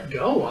to let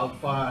go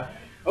of,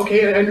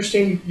 okay, I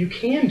understand you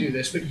can do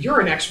this, but you're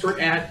an expert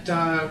at,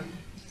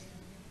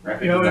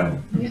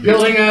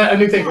 building a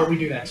new thing, but we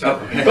do that too.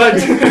 But,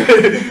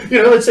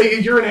 let's say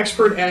you're an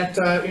expert at,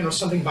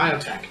 something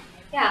biotech.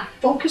 Yeah,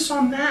 Focus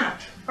on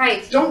that.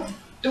 right.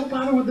 Don't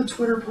bother with the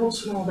Twitter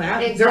posts and all that.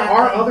 There Exactly.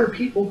 are other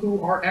people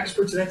who are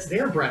experts. That's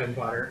their bread and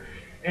butter.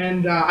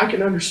 And I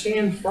can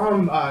understand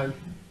from,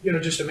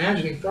 just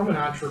imagining from an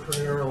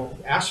entrepreneurial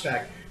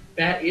aspect,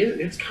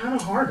 it's kind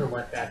of hard to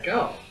let that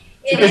go.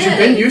 It Because you've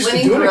been used to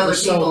winning doing through it for other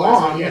so people is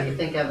long. what you have to and-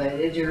 think of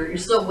it. You're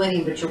still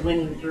winning, but you're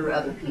winning through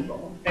other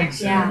people.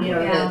 Exactly. You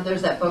know, Yeah.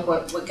 there's that book,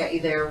 what got you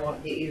there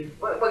won't get you,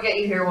 what got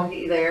you here won't get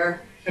you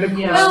there. And of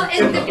You course, know, Well,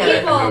 and the look at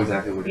it. I know people,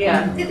 exactly what you're Yeah.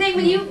 talking the about.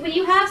 thing, when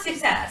you have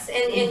success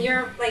and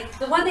you're, like,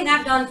 the one thing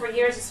I've done for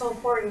years is so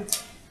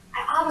important,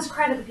 I always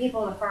credit the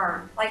people of the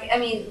firm. Like, I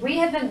mean, we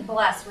have been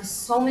blessed with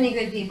so many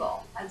good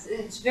people.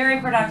 It's very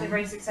productive,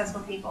 very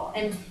successful people.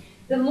 And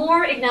the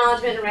more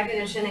acknowledgement and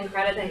recognition and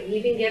credit that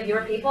you can give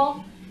your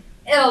people,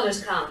 it'll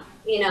just come,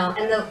 you know,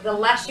 and the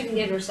less you can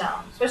give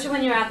yourself, especially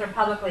when you're out there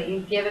publicly, you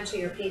give it to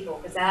your people,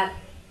 because that,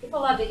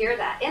 people love to hear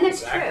that, and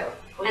it's Exactly. true.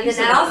 Well, And you then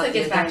said that about also the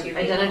gets back to your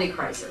people. identity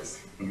crisis.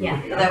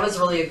 Yeah. That was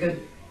really a good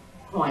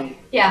point.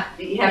 Yeah.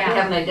 You have to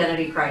have an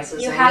identity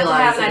crisis You and have to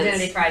realize have an that it's-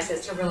 identity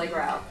crisis to really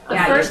grow. The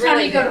Yeah, First you time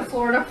really you go do. to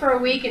Florida for a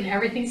week and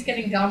everything's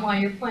getting done while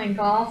you're playing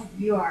golf,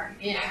 you are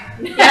in.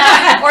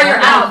 Yeah, or you're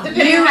out,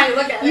 depending on how you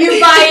look at it.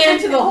 You buy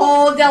into the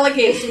whole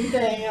delegation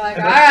thing. You're like,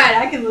 all right,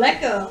 I can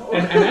let go.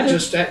 And that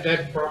just,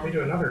 that brought me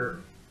to another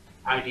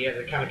idea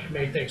that kind of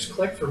made things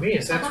click for me,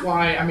 is that's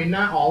why, I mean,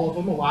 not all of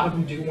them, a lot of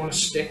them do want to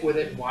stick with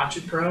it and watch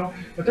it grow,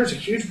 but there's a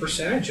huge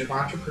percentage of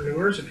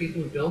entrepreneurs, of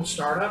people who build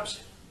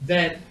startups,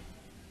 that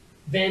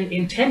then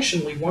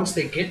intentionally, once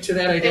they get to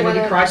that identity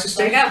wanna- crisis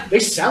there stage, you go. they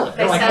sell it.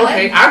 They're They like, sell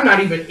okay, it. I'm not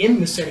even in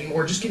this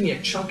anymore, just give me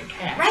a chunk of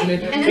cash. Right, And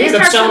and then then they they end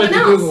up start selling it to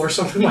something Google else. or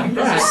something like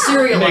That's a that.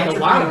 serial and make a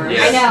lot of money.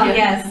 entrepreneur. Yeah. I know, Yeah.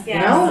 yes,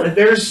 yes. No,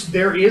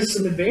 there is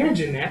some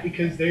advantage in that,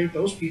 because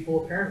those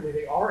people apparently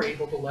they are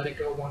able to let it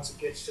go once it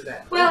gets to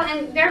that. Well,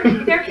 and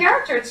their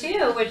character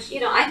too, which, you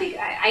know, I think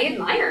I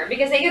admire,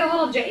 because they get a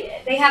little jaded.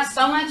 They have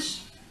so much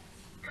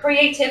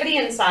creativity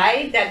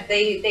inside that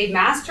they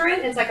master it,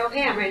 and it's like,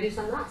 okay, I'm ready to do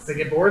something else. They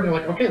get bored and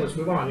they're like, okay, let's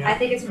move on. I Yeah,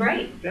 think it's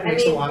great. that I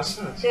makes mean, a lot of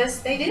sense.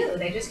 just they do.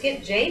 They just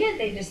get jaded.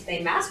 They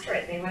master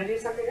it. They want to do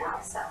something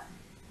else. So,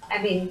 I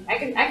mean, I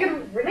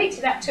can relate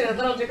to that to a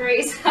little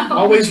degree. So.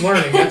 Always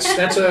learning.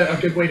 That's a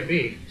good way to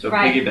be. So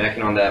Right.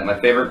 piggybacking on that,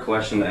 my favorite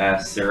question to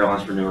ask serial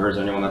entrepreneurs,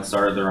 anyone that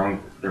started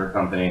their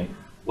company,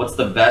 what's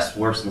the best,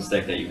 worst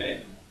mistake that you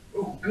made?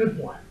 Ooh, good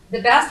one.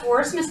 The best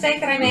worst mistake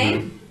that I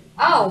made?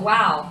 Oh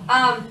wow.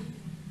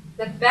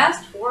 The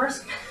best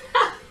worst.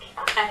 God,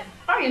 I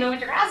don't even know what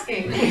you're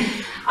asking.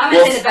 I'm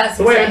gonna say the best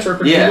The way I mistake.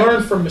 interpret it, Yeah. you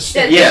learn from The,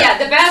 mistakes. Yeah.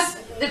 the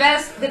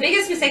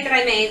biggest mistake that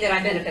I made that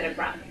I benefited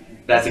from.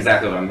 That's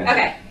exactly what I'm hitting.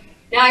 Okay,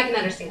 now I can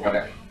understand.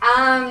 Okay.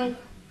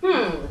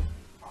 The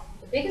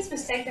biggest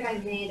mistake that I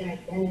made that I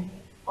benefited.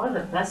 What is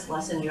the best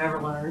lesson you ever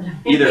learned?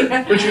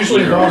 Either. Which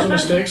usually involves a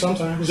mistake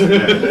sometimes. Yeah.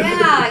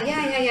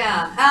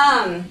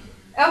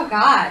 Oh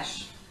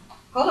gosh.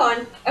 Hold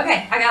on.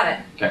 Okay, I got it.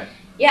 Okay.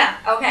 Yeah,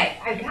 okay,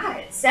 I got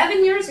it.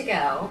 7 years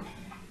ago,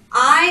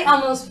 I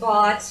almost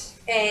bought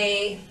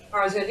I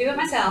was going to do it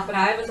myself, but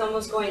I was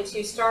almost going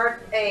to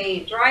start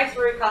a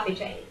drive-through coffee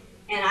chain.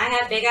 And I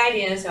had big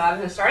ideas, so I was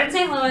going to start in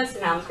St. Louis,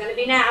 and I was going to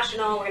be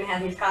national. We're going to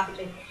have these coffee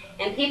chains.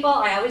 And people,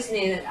 I always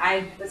knew that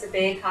I was a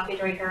big coffee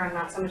drinker. I'm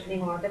not so much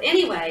anymore. But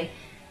anyway,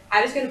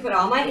 I was going to put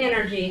all my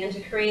energy into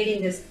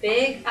creating this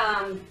big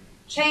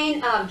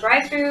chain of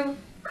drive-through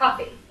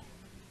coffee.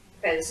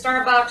 Okay, the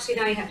Starbucks, you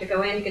know, you have to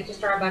go in, you get to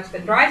Starbucks,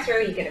 but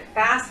drive-through, you get it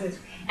fast.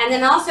 And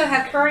then also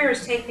have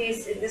couriers take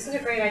these. This is a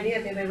great idea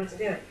if anybody wants to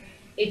do it.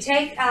 You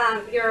take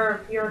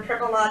your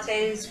triple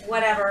lattes,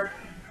 whatever,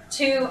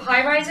 to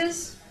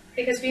high-rises,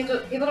 because people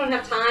don't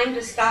have time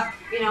to stop,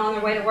 you know, on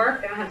their way to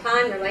work. They don't have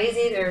time. They're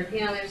lazy.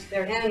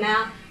 They're in and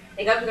out.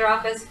 They go to their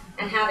office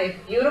and have a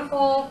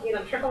beautiful, you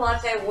know, triple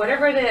latte,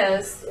 whatever it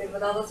is,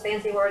 with all those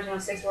fancy words, you know,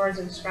 6 words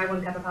to describe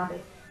 1 cup of coffee,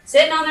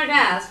 sitting on their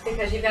desk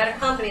because you've got a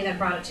company that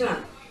brought it to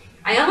them.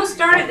 I almost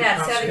started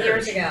that 7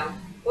 years ago.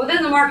 Well,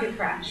 then the market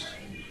crashed.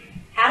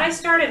 Had I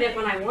started it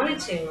when I wanted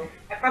to,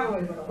 I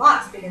probably would have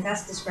lost, because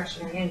that's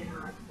discretionary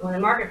income. When the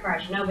market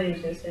crashed, nobody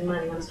was going to spend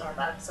money on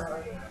Starbucks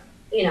or,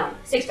 you know,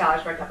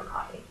 $6 for a cup of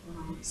coffee.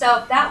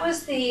 So that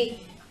was the,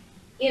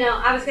 you know,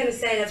 I was going to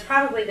say that's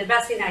probably the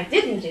best thing I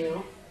didn't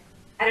do.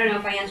 I don't know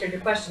if I answered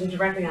your question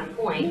directly on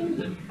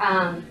point,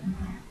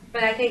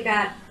 but I think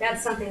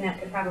that's something that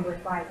could probably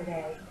apply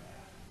today.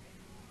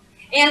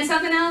 And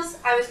something else,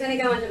 I was going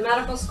to go into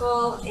medical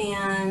school,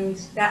 and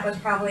that was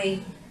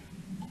probably,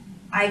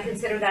 I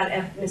consider that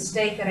a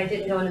mistake that I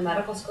didn't go into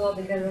medical school,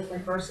 because it was my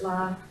first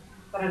love,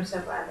 but I'm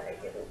so glad that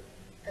I didn't,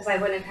 because I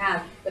wouldn't have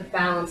had the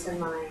balance in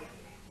my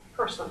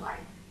personal life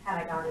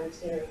had I gone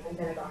into and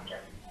been a doctor.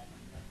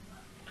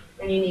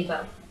 And you need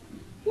both.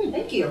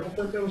 Thank you.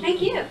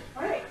 Thank you.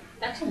 All right,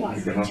 that's a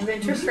lot Good one. of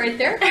interest right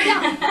there.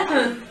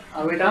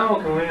 Are we done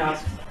or can we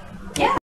ask